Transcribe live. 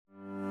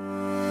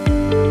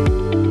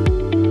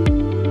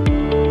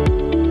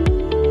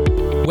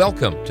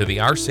Welcome to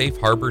the Our Safe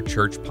Harbor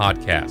Church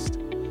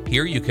podcast.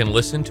 Here you can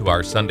listen to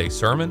our Sunday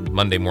sermon,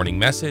 Monday morning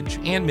message,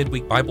 and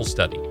midweek Bible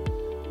study.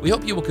 We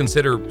hope you will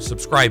consider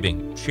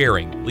subscribing,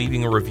 sharing,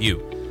 leaving a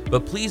review,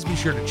 but please be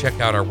sure to check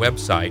out our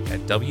website at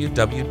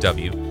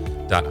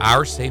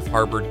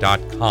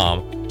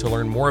www.oursafeharbor.com to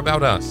learn more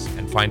about us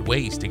and find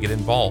ways to get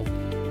involved.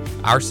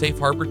 Our Safe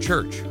Harbor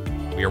Church,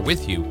 we are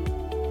with you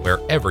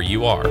wherever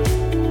you are.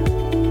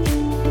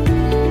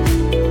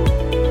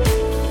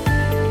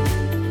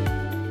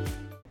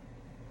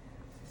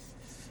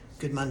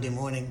 Good Monday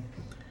morning.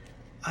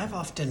 I've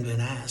often been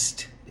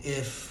asked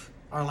if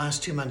our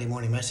last two Monday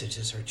morning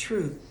messages are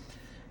true,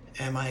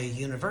 am I a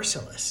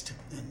universalist?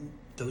 And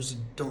those who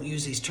don't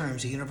use these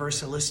terms, a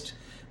universalist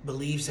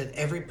believes that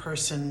every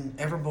person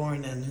ever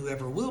born and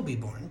whoever will be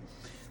born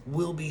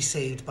will be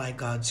saved by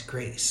God's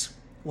grace,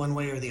 one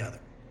way or the other.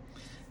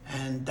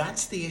 And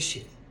that's the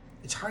issue.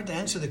 It's hard to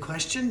answer the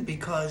question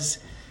because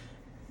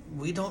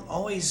we don't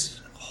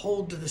always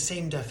hold to the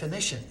same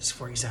definitions.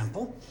 For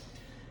example,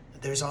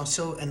 there's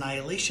also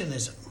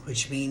annihilationism,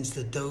 which means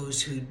that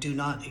those who do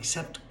not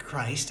accept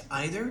Christ,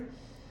 either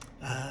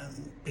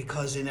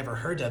because they never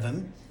heard of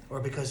him or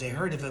because they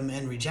heard of him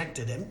and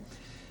rejected him,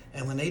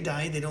 and when they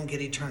die, they don't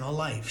get eternal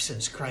life,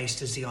 since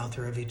Christ is the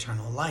author of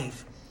eternal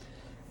life.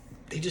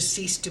 They just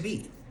cease to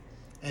be.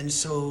 And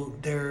so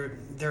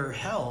their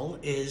hell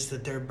is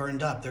that they're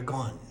burned up, they're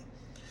gone.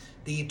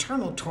 The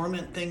eternal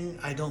torment thing,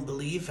 I don't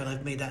believe, and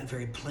I've made that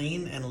very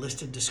plain and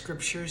listed the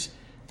scriptures,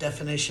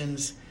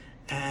 definitions,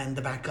 and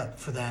the backup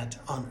for that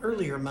on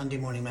earlier Monday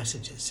morning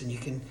messages, and you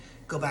can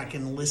go back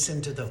and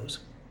listen to those.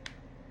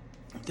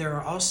 There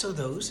are also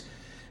those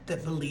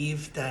that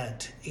believe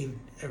that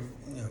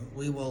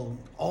we will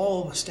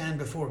all stand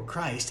before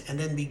Christ and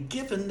then be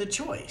given the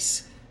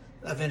choice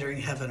of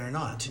entering heaven or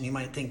not. And you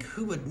might think,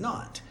 who would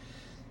not?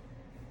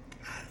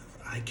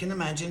 I can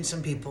imagine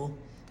some people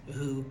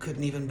who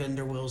couldn't even bend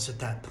their wills at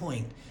that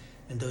point,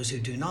 and those who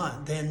do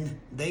not,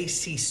 then they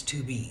cease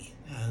to be.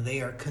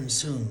 They are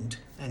consumed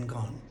and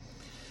gone.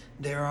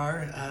 There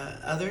are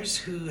others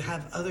who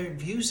have other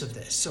views of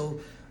this.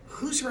 So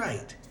who's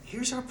right?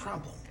 Here's our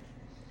problem.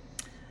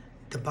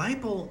 The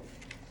Bible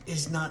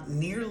is not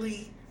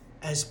nearly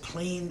as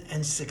plain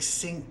and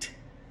succinct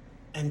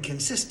and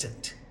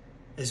consistent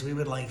as we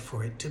would like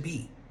for it to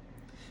be.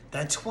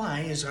 That's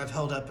why, as I've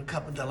held up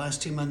the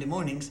last two Monday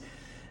mornings,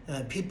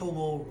 people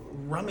will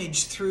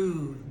rummage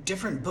through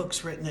different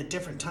books written at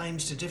different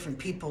times to different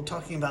people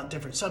talking about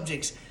different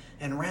subjects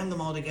and ram them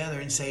all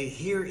together and say,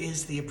 here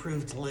is the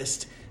approved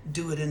list,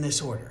 do it in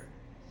this order.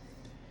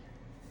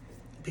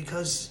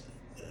 Because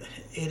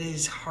it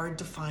is hard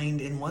to find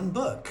in one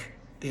book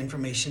the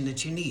information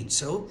that you need.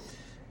 So,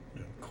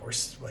 of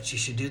course, what you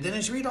should do then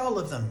is read all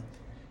of them.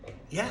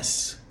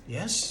 Yes,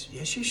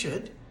 you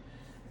should.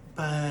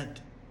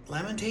 But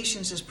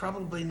Lamentations is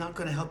probably not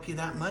going to help you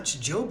that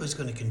much. Job is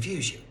going to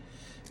confuse you.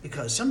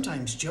 Because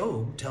sometimes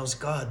Job tells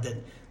God that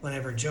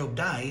whenever Job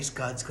dies,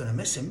 God's going to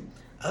miss him.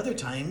 Other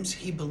times,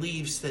 he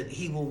believes that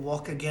he will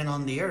walk again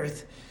on the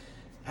earth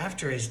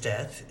after his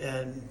death.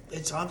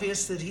 It's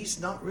obvious that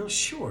he's not real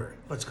sure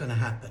what's going to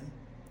happen.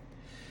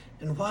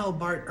 And while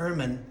Bart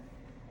Ehrman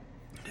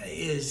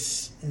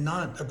is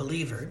not a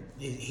believer,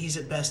 he's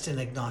at best an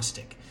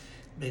agnostic,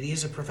 but he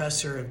is a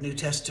professor of New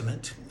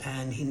Testament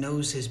and he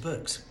knows his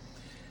books.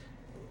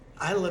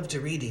 I love to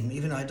read him,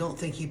 even though I don't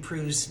think he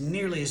proves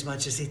nearly as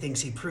much as he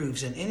thinks he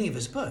proves in any of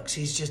his books.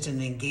 He's just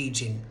an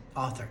engaging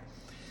author.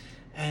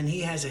 And he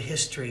has a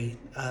history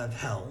of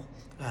hell,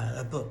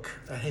 a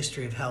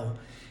history of hell.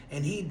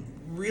 And he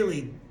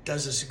really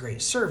does us a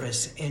great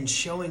service in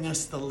showing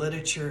us the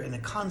literature and the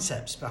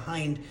concepts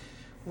behind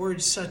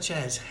words such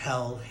as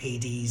hell,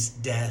 Hades,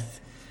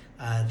 death,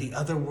 the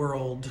other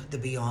world, the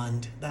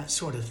beyond, that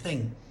sort of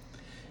thing.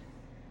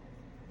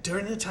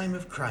 During the time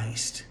of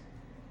Christ,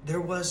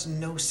 there was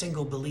no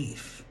single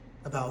belief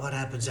about what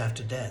happens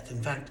after death.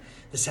 In fact,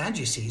 the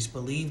Sadducees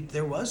believed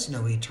there was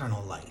no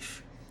eternal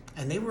life.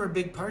 And they were a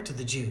big part of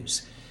the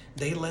Jews.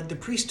 They led the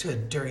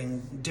priesthood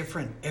during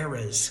different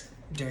eras,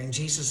 during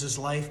Jesus'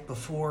 life,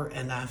 before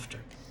and after.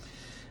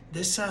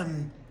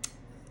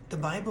 The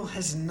Bible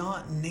has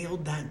not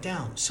nailed that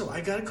down. So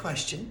I got a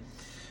question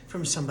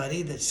from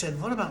somebody that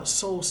said, what about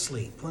soul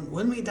sleep?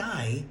 When we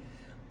die,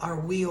 are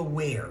we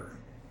aware?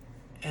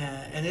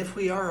 And if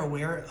we are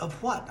aware,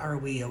 of what are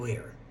we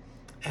aware?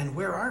 And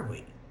where are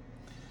we?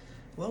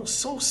 Well,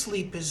 soul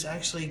sleep is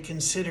actually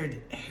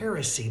considered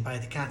heresy by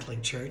the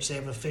Catholic Church. They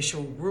have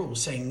official rules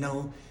saying,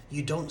 no,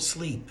 you don't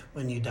sleep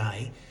when you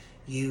die.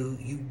 You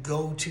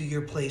go to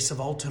your place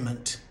of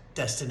ultimate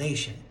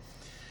destination.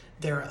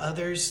 There are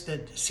others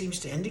that seems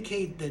to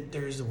indicate that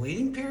there's a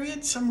waiting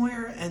period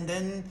somewhere, and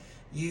then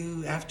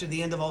you, after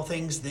the end of all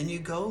things, then you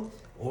go.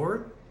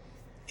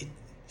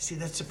 See,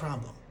 that's the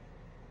problem.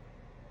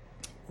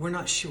 We're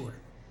not sure.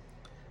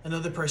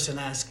 Another person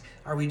asked,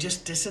 are we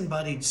just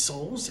disembodied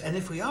souls? And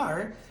if we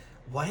are,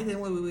 why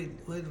then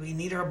would we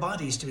need our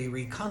bodies to be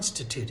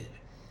reconstituted?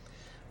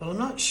 Well, I'm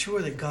not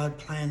sure that God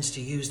plans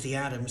to use the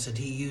atoms that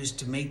he used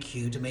to make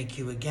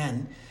you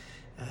again.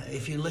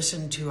 If you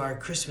listen to our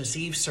Christmas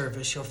Eve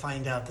service, you'll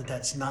find out that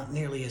that's not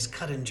nearly as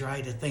cut and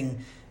dried a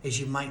thing as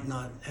you might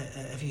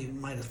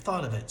have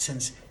thought of it,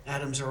 since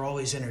atoms are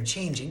always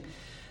interchanging.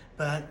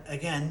 But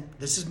again,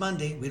 this is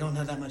Monday. We don't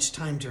have that much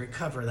time to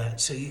recover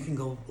that, so you can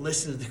go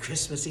listen to the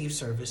Christmas Eve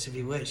service if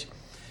you wish.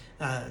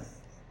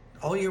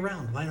 All year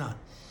round, why not?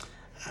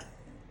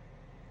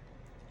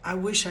 I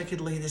wish I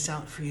could lay this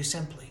out for you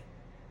simply,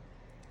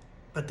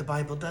 but the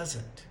Bible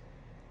doesn't.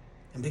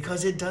 And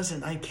because it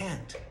doesn't, I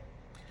can't.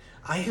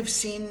 I have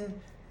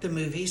seen the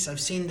movies, I've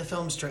seen the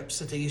film strips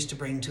that they used to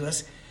bring to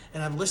us,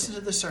 and I've listened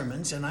to the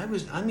sermons, and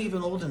I'm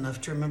even old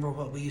enough to remember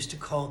what we used to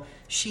call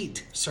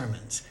sheet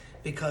sermons,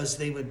 because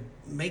they would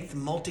make the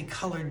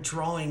multicolored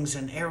drawings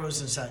and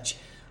arrows and such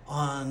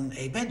on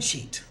a bed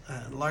sheet,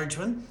 a large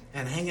one,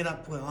 and hang it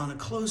up on a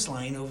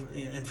clothesline over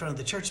in front of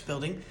the church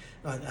building,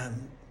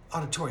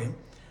 auditorium,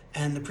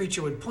 and the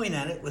preacher would point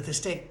at it with a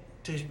stick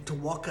to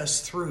walk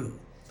us through.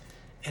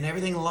 And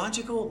everything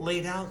logical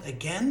laid out.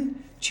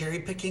 Again,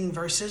 cherry-picking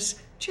verses.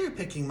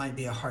 Cherry-picking might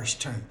be a harsh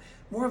term.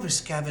 More of a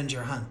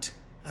scavenger hunt.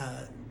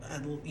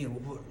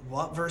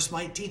 What verse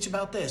might teach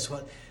about this?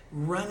 What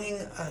running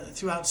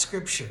throughout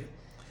Scripture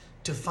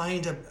to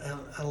find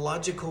a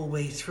logical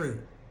way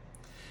through.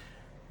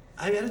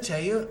 I got to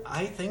tell you,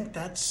 I think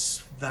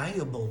that's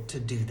valuable to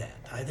do that.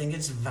 I think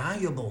it's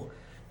valuable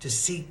to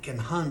seek and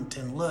hunt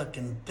and look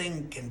and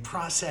think and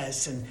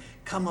process and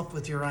come up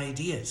with your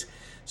ideas.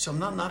 So I'm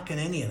not knocking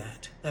any of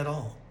that at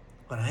all.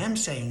 What I am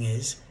saying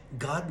is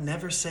God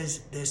never says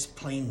this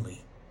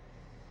plainly.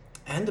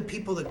 And the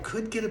people that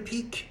could get a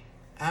peek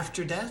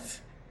after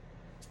death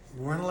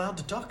weren't allowed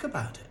to talk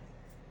about it.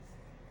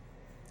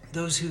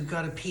 Those who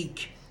got a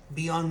peek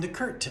beyond the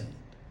curtain,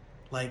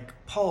 like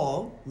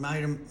Paul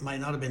might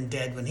not have been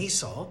dead when he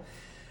saw.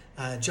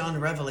 John the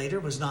Revelator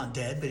was not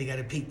dead, but he got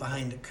a peek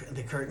behind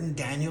the curtain.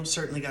 Daniel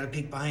certainly got a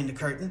peek behind the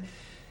curtain.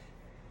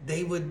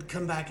 They would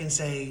come back and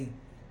say,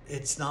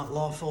 it's not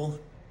lawful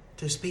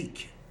to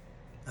speak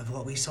of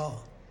what we saw.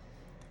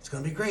 It's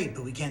going to be great,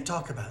 but we can't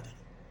talk about it.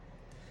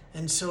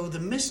 And so the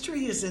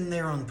mystery is in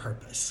there on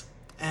purpose.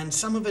 And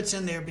some of it's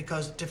in there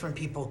because different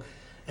people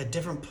at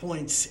different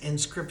points in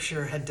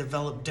Scripture had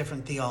developed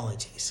different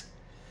theologies.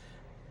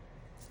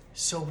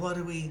 So how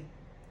do we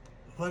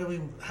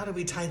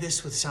tie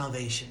this with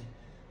salvation?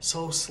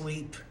 Soul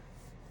sleep,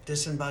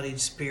 disembodied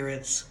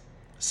spirits,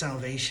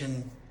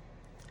 salvation.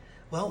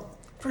 Well,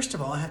 first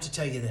of all, I have to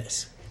tell you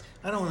this.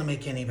 I don't want to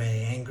make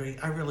anybody angry.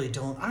 I really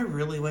don't. I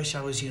really wish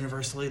I was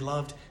universally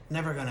loved.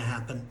 Never going to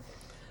happen.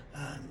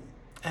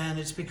 And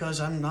it's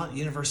because I'm not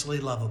universally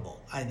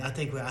lovable. I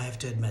think I have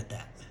to admit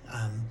that.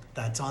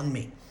 That's on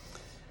me.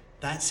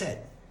 That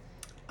said,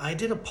 I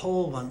did a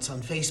poll once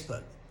on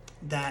Facebook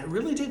that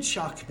really did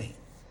shock me.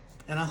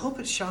 And I hope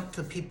it shocked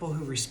the people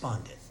who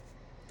responded.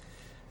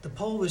 The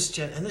poll was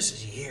just, and this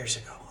is years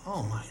ago.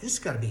 Oh my, this has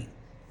got to be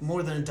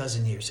more than a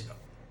dozen years ago.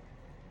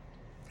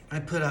 I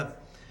put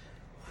up,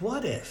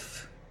 what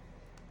if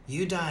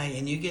you die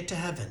and you get to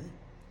heaven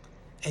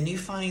and you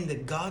find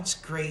that God's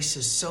grace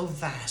is so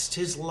vast,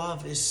 His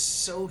love is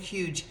so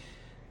huge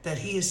that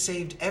He has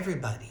saved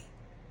everybody?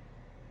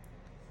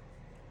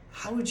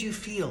 How would you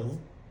feel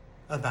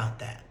about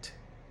that?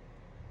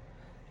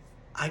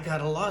 I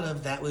got a lot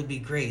of that would be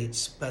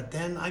great, but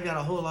then I got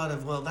a whole lot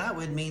of, well, that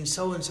would mean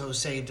so-and-so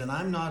saved, and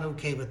I'm not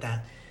okay with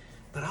that.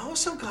 But I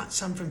also got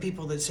some from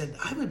people that said,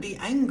 I would be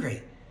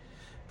angry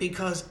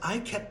because I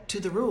kept to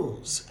the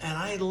rules, and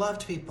I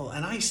loved people,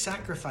 and I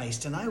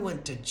sacrificed, and I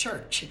went to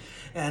church,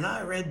 and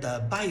I read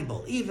the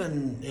Bible,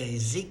 even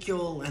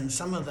Ezekiel and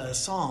some of the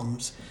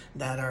Psalms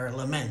that are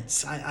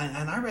laments.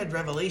 And I read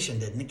Revelation,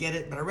 didn't get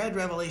it, but I read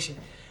Revelation,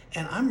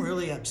 and I'm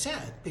really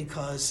upset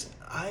because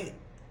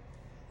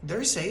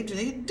they're saved and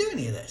they didn't do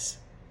any of this.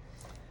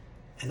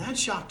 And that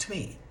shocked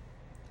me.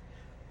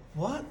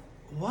 What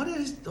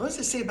does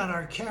it say about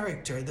our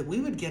character that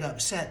we would get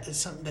upset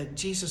that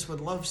Jesus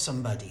would love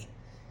somebody?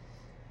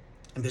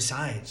 And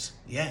besides,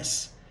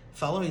 yes,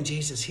 following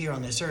Jesus here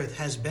on this earth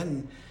has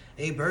been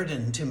a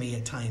burden to me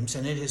at times,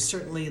 and it has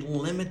certainly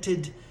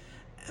limited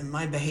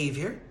my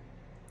behavior,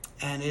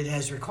 and it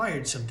has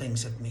required some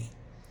things of me.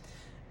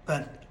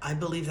 But I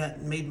believe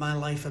that made my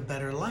life a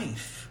better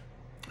life.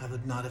 I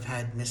would not have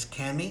had Miss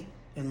Cammie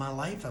in my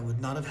life. I would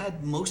not have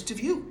had most of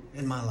you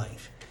in my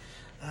life,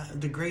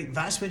 the great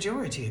vast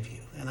majority of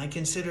you. And I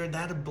consider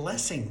that a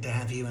blessing to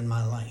have you in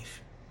my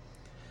life.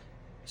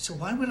 So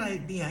why would I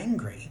be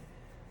angry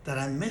that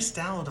I missed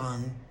out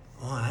on,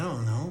 I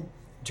don't know,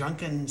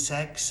 drunken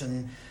sex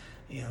and,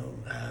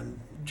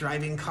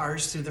 driving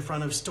cars through the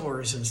front of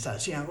stores and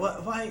stuff?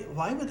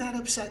 Why would that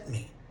upset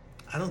me?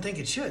 I don't think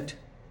it should.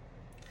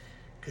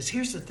 Because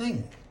here's the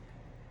thing.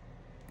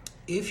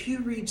 If you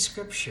read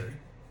Scripture,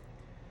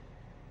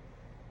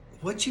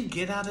 what you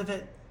get out of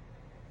it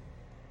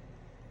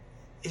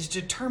is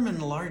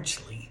determined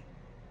largely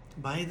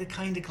by the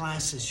kind of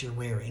glasses you're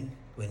wearing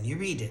when you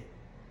read it.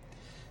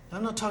 Now,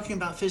 I'm not talking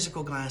about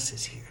physical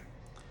glasses here.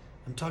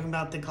 I'm talking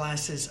about the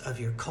glasses of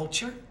your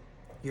culture,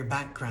 your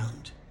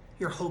background,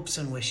 your hopes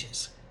and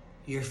wishes,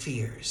 your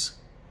fears.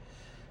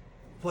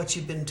 what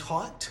you've been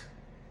taught,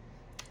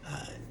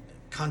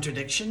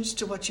 contradictions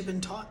to what you've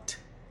been taught,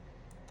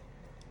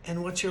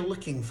 and what you're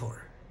looking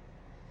for.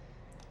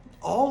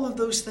 All of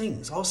those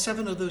things, all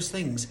 7 of those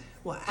things,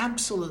 will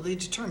absolutely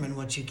determine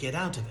what you get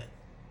out of it.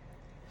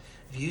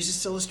 I've used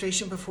this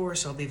illustration before,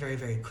 so I'll be very,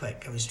 very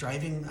quick. I was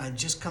driving, I'd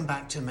just come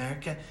back to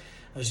America.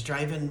 I was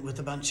driving with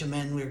a bunch of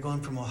men. We were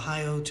going from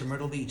Ohio to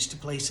Myrtle Beach to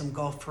play some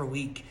golf for a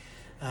week.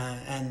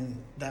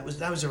 And that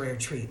was a rare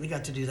treat. We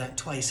got to do that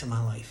twice in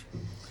my life.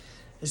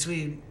 As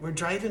we were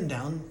driving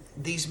down,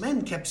 these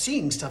men kept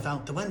seeing stuff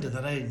out the window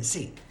that I didn't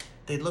see.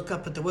 They'd look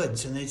up at the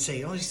woods and they'd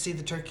say, oh, you see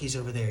the turkeys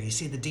over there. You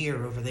see the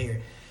deer over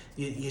there.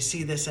 You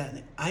see this, that.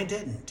 And I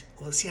didn't.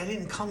 Well, see, I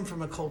didn't come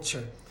from a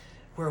culture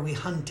where we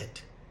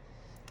hunted.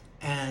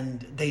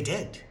 And they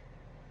did.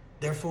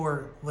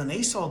 Therefore, when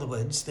they saw the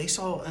woods, they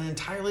saw an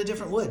entirely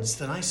different woods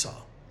than I saw.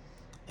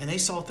 And they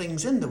saw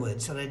things in the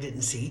woods that I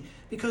didn't see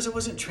because I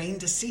wasn't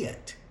trained to see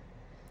it.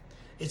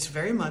 It's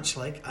very much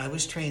like I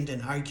was trained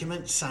in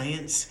argument,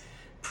 science,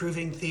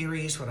 proving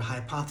theories, what a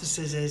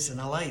hypothesis is, and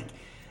the like.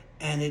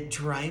 And it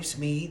drives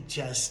me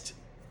just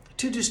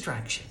to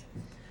distraction,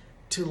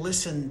 to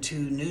listen to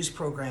news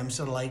programs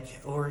and the like,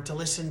 or to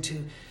listen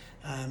to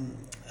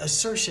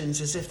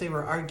assertions as if they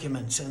were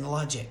arguments and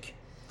logic.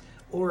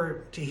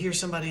 Or to hear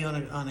somebody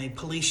on a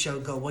police show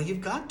go, well,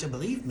 you've got to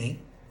believe me.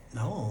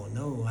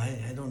 No,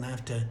 I don't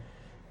have to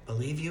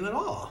believe you at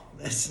all.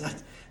 It's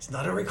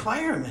not a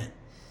requirement.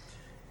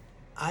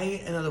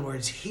 In other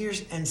words, hear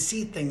and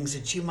see things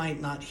that you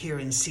might not hear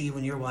and see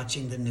when you're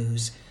watching the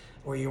news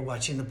or you're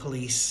watching the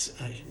police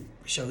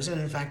shows. And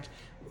in fact,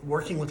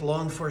 working with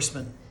law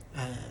enforcement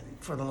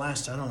for the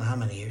last, I don't know how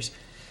many years,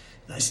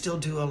 I still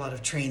do a lot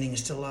of training,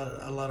 still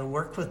a lot of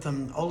work with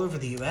them all over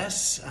the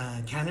U.S.,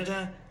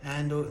 Canada,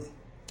 and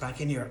back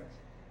in Europe.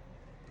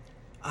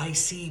 I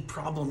see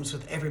problems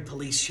with every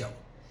police show.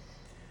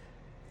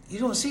 You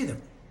don't see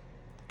them.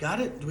 Got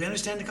it? Do we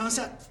understand the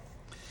concept?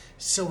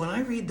 So when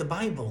I read the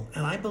Bible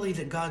and I believe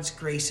that God's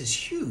grace is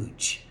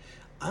huge,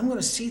 I'm going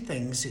to see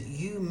things that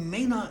you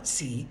may not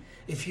see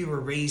if you were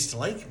raised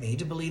like me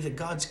to believe that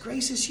God's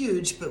grace is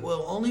huge, but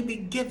will only be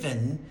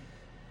given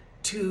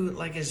to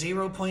like a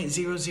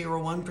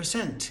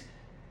 0.001%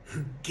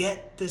 who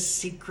get the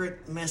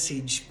secret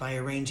message by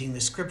arranging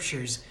the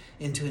scriptures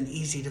into an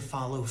easy to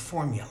follow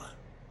formula.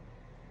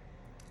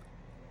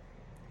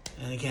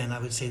 And again, I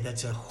would say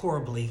that's a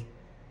horribly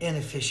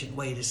inefficient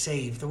way to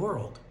save the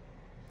world.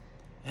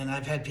 And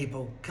I've had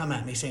people come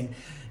at me saying,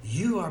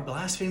 you are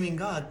blaspheming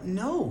God.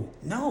 No.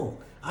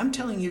 I'm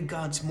telling you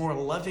God's more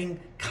loving,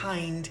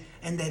 kind,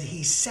 and that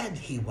he said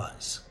he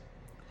was.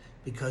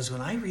 Because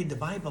when I read the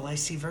Bible, I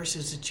see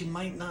verses that you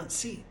might not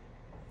see.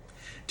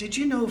 Did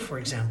you know, for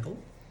example,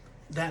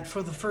 that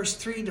for the first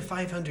 300 to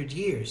 500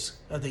 years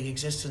of the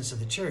existence of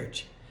the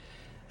church,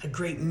 a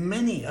great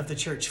many of the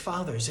church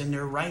fathers in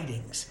their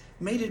writings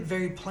made it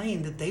very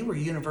plain that they were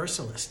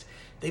universalist.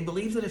 They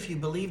believed that if you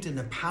believed in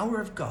the power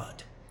of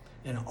God,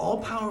 an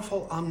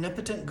all-powerful,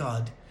 omnipotent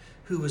God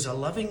who was a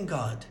loving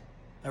God,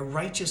 a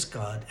righteous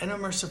God, and a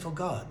merciful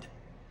God,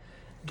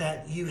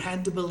 that you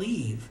had to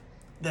believe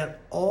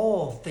that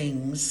all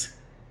things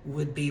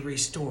would be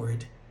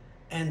restored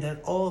and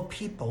that all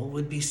people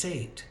would be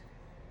saved.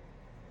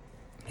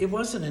 It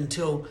wasn't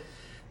until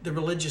the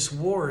religious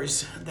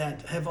wars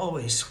that have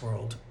always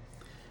swirled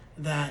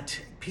that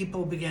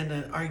people began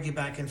to argue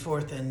back and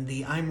forth, and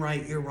the I'm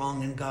right, you're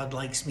wrong, and God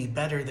likes me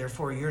better,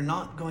 therefore you're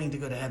not going to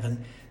go to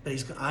heaven,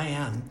 but I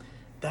am.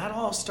 That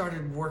all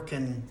started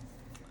working,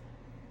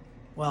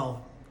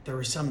 well, there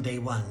were some day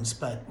ones,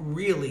 but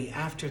really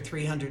after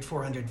 300,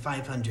 400,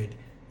 500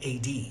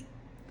 AD.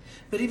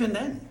 But even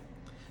then,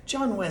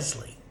 John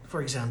Wesley,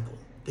 for example,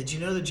 did you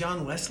know that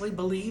John Wesley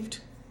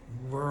believed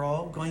we're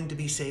all going to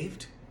be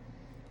saved?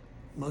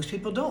 Most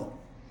people don't,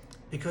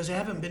 because they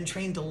haven't been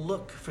trained to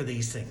look for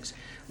these things.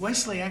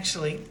 Wesley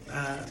actually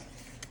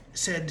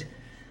said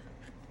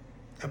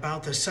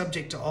about the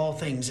subject to all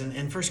things in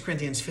 1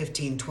 Corinthians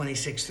 15,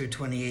 26 through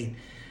 28,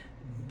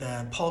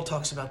 Paul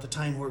talks about the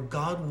time where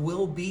God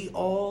will be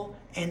all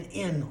and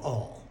in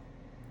all.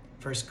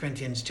 1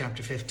 Corinthians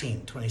chapter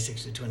 15,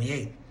 26 through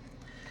 28.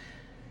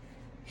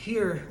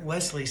 Here,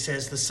 Wesley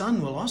says, the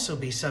Son will also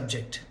be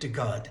subject to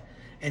God,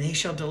 and he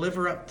shall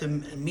deliver up the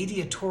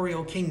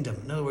mediatorial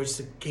kingdom. In other words,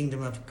 the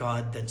kingdom of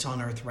God that's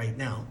on earth right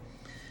now.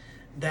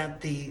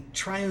 That the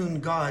triune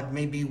God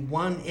may be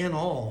one in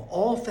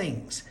all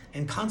things,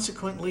 and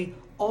consequently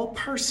all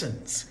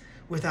persons,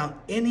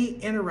 without any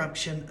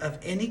interruption of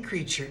any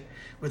creature,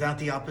 without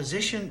the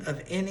opposition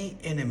of any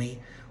enemy,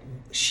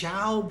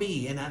 shall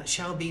be, and that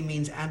shall be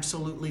means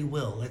absolutely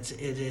will. It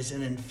is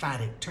an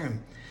emphatic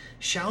term.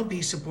 Shall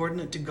be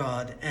subordinate to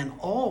God, and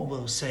all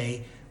will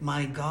say,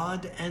 my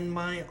God and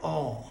my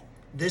all.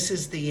 This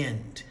is the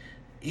end.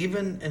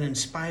 Even an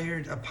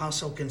inspired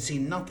apostle can see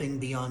nothing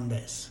beyond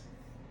this.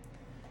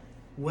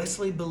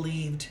 Wesley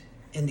believed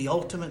in the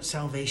ultimate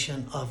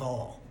salvation of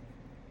all.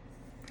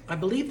 I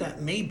believe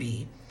that may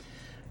be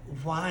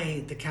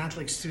why the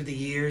Catholics through the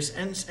years,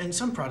 and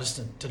some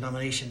Protestant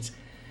denominations,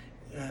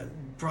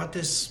 brought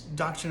this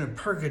doctrine of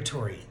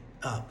purgatory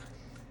up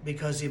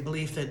because the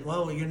belief that,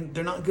 well,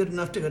 they're not good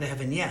enough to go to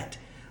heaven yet,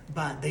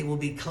 but they will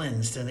be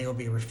cleansed and they will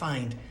be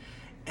refined.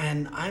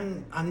 And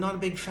I'm not a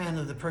big fan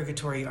of the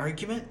purgatory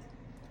argument,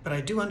 but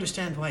I do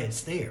understand why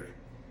it's there.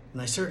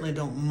 And I certainly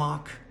don't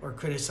mock or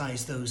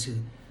criticize those who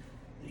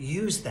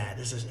use that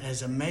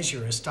as a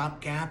measure, a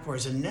stopgap, or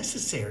as a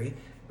necessary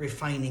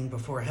refining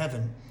before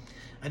heaven.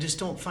 I just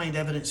don't find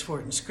evidence for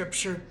it in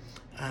Scripture.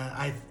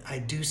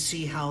 I do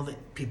see how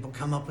that people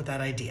come up with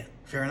that idea.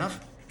 Fair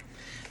enough?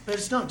 But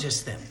it's not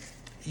just them.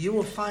 You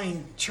will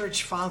find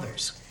church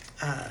fathers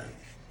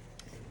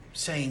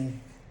saying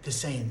the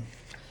same.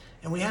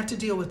 And we have to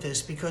deal with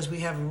this because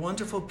we have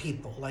wonderful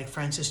people like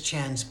Francis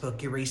Chan's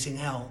book, Erasing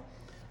Hell.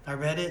 I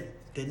read it,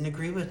 didn't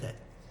agree with it.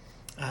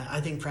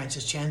 I think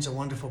Francis Chan's a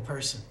wonderful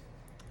person.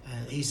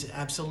 He's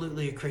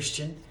absolutely a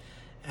Christian,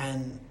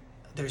 and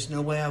there's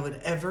no way I would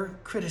ever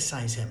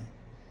criticize him.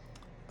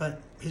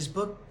 But his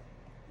book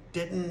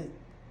didn't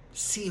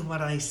see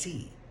what I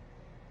see.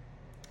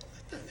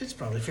 It's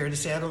probably fair to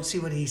say I don't see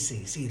what he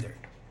sees either.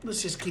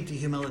 Let's just keep the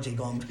humility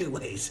going both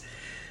ways.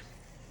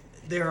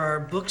 There are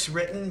books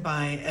written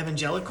by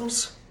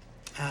evangelicals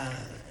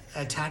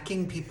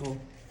attacking people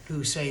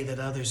who say that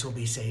others will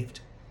be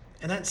saved.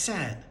 And that's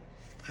sad.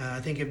 I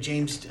think of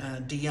James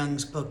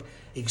DeYoung's book,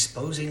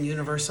 Exposing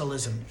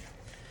Universalism.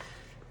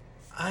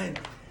 I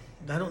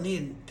don't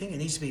think it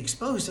needs to be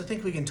exposed. I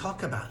think we can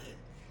talk about it.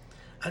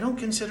 I don't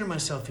consider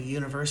myself a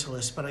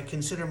universalist, but I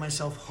consider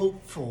myself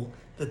hopeful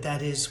that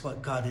that is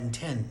what God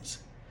intends.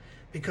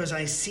 Because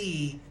I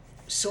see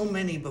so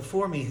many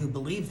before me who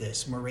believe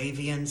this,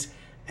 Moravians,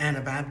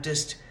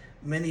 Anabaptist,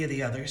 many of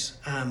the others.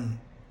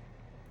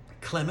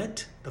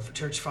 Clement, the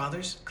church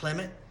fathers,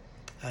 Clement,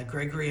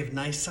 Gregory of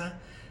Nyssa,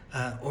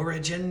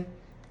 Origen,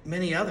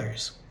 many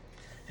others.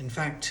 In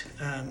fact,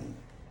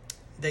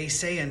 they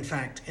say, in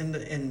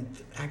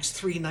Acts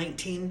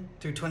 3:19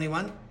 through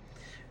 21,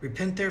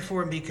 repent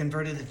therefore and be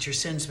converted that your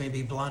sins may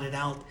be blotted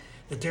out,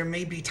 that there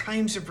may be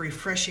times of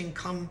refreshing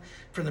come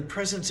from the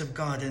presence of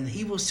God, and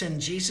he will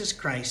send Jesus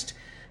Christ,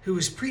 who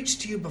was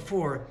preached to you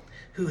before,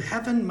 who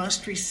heaven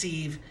must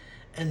receive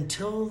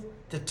until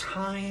the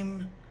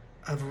time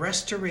of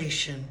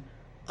restoration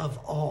of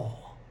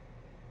all,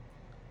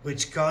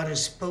 which God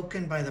has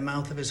spoken by the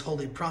mouth of his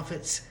holy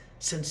prophets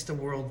since the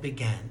world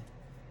began.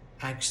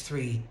 Acts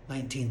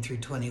 3:19 through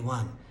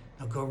 21.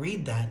 Now go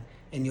read that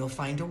and you'll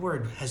find a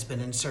word has been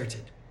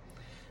inserted.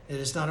 It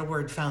is not a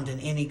word found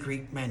in any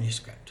Greek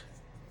manuscript.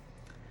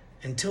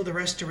 Until the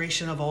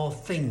restoration of all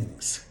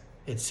things,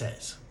 it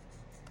says.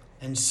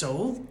 And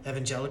so,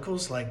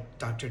 evangelicals like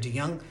Dr.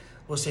 DeYoung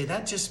will say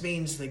that just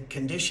means the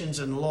conditions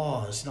and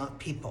laws, not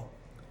people.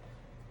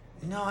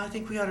 No, I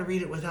think we ought to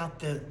read it without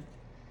the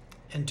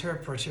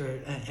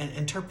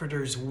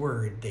interpreter's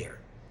word there.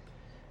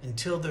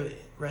 Until the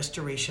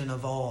restoration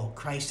of all.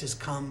 Christ has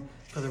come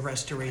for the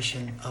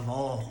restoration of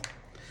all.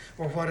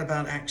 Or what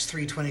about Acts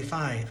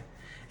 3:25?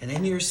 And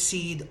in your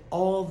seed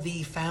all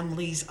the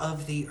families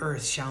of the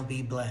earth shall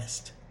be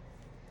blessed.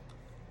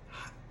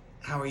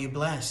 How are you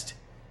blessed?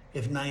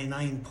 If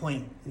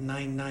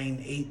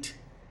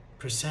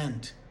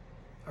 99.998%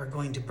 are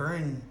going to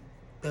burn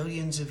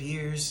billions of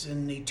years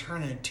in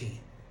eternity,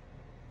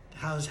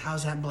 how's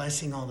that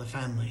blessing all the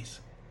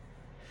families?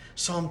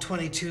 Psalm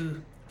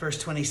 22, verse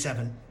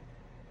 27.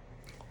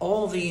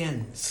 All the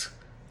ends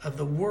of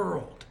the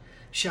world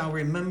shall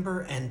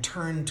remember and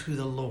turn to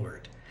the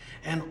Lord,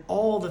 and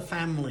all the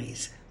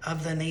families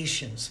of the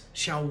nations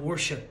shall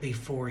worship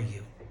before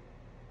you.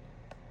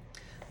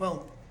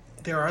 Well,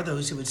 there are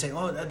those who would say,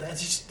 oh,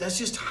 that's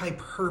just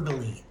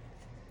hyperbole.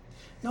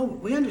 No,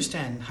 we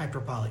understand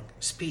hyperbolic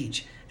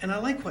speech. And I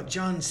like what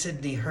John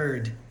Sidney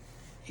Hurd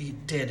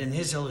did in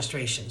his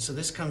illustration. So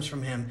this comes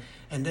from him,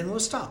 and then we'll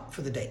stop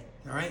for the day,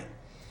 all right?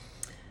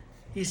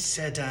 He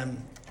said,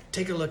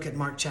 take a look at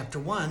Mark chapter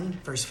 1,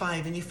 verse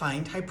 5, and you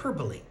find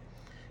hyperbole.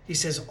 He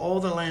says, all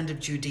the land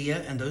of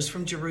Judea and those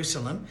from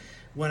Jerusalem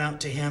went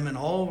out to him, and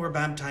all were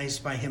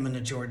baptized by him in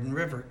the Jordan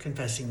River,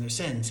 confessing their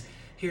sins.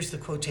 Here's the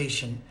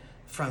quotation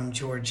from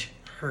George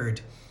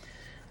Hurd.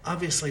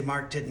 Obviously,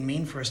 Mark didn't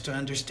mean for us to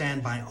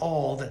understand by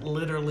all that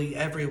literally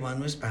everyone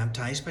was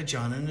baptized by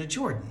John in the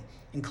Jordan,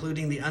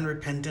 including the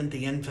unrepentant,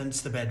 the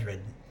infants, the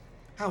bedridden.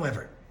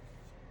 However,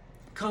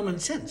 common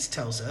sense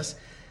tells us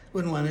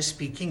when one is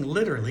speaking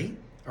literally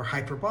or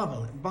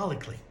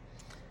hyperbolically.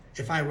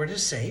 If I were to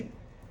say,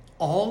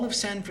 all of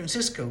San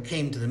Francisco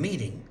came to the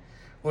meeting,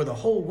 or the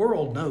whole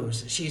world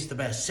knows that she's the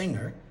best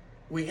singer,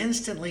 we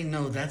instantly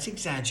know that's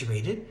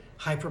exaggerated,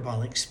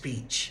 hyperbolic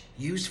speech,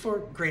 used for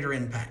greater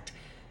impact.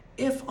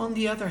 If, on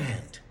the other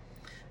hand,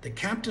 the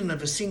captain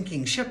of a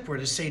sinking ship were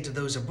to say to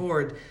those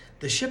aboard,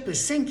 the ship is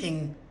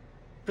sinking,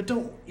 but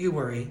don't you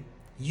worry,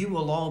 you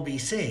will all be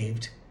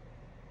saved,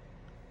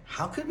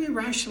 how could we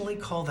rationally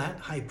call that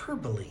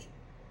hyperbole?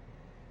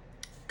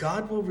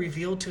 God will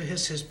reveal to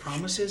us his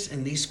promises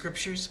in these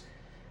scriptures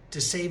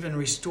to save and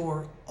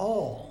restore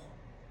all.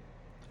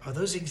 Are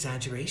those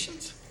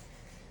exaggerations?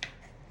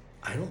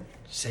 I don't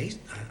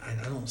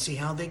see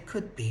how they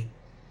could be.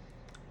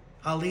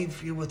 I'll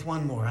leave you with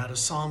one more out of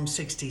Psalm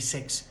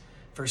 66,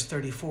 verse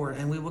 34,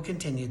 and we will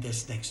continue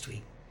this next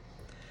week.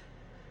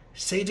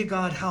 Say to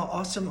God, how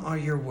awesome are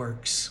your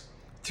works.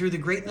 Through the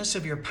greatness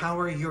of your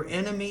power, your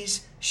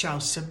enemies shall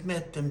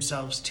submit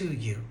themselves to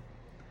you.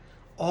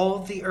 All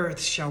the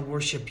earth shall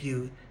worship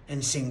you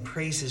and sing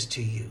praises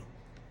to you.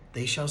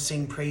 They shall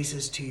sing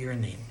praises to your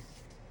name.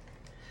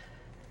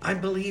 I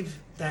believe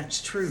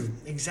that's true.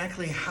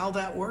 Exactly how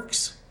that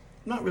works,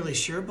 I'm not really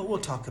sure, but we'll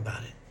talk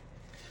about it.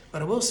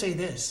 But I will say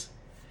this.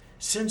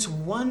 Since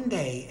one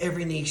day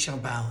every knee shall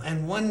bow,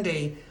 and one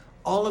day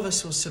all of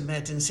us will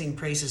submit and sing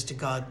praises to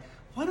God,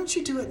 why don't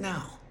you do it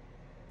now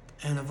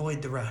and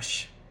avoid the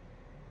rush?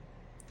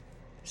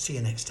 See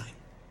you next time.